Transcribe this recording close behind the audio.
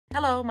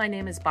Hello, my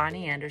name is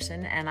Bonnie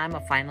Anderson, and I'm a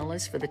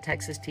finalist for the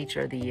Texas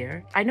Teacher of the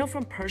Year. I know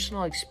from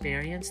personal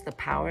experience the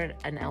power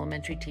an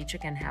elementary teacher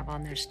can have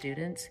on their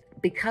students.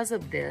 Because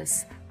of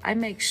this, I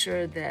make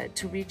sure that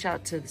to reach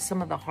out to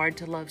some of the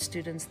hard-to-love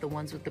students, the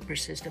ones with the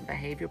persistent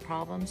behavior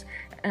problems,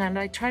 and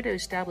I try to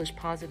establish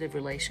positive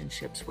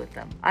relationships with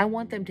them. I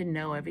want them to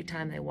know every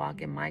time they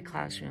walk in my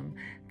classroom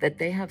that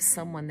they have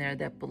someone there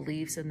that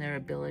believes in their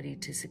ability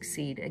to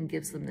succeed and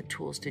gives them the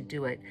tools to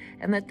do it,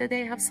 and that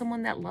they have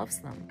someone that loves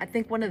them. I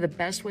think one of the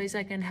best ways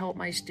I can help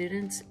my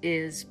students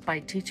is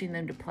by teaching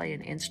them to play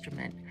an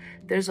instrument.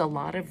 There's a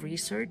lot of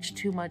research,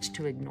 too much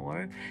to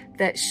ignore,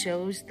 that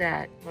shows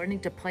that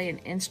learning to play an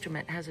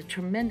instrument has a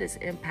tremendous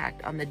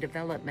impact on the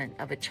development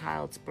of a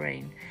child's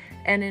brain.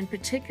 And in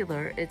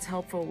particular, it's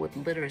helpful with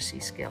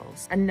literacy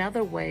skills.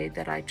 Another way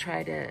that I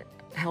try to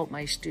help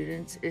my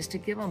students is to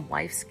give them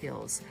life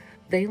skills.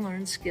 They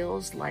learn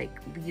skills like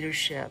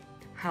leadership,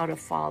 how to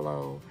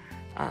follow,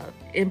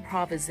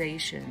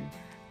 improvisation,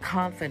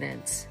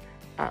 confidence,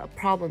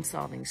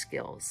 problem-solving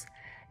skills.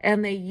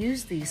 And they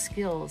use these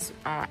skills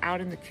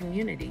out in the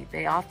community.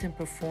 They often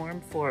perform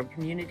for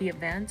community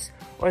events,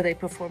 or they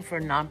perform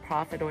for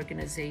nonprofit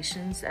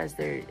organizations as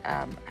they're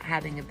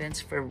having events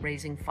for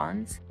raising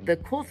funds. The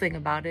cool thing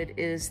about it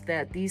is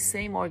that these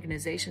same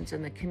organizations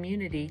in the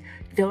community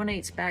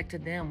donates back to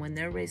them when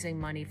they're raising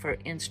money for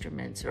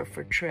instruments or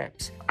for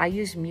trips. I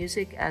use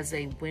music as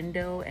a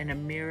window and a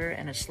mirror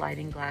and a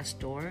sliding glass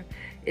door.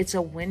 It's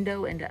a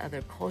window into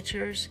other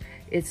cultures,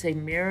 it's a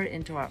mirror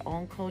into our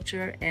own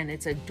culture, and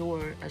it's a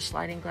door, a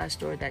sliding glass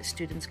door that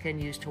students can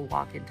use to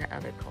walk into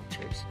other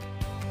cultures.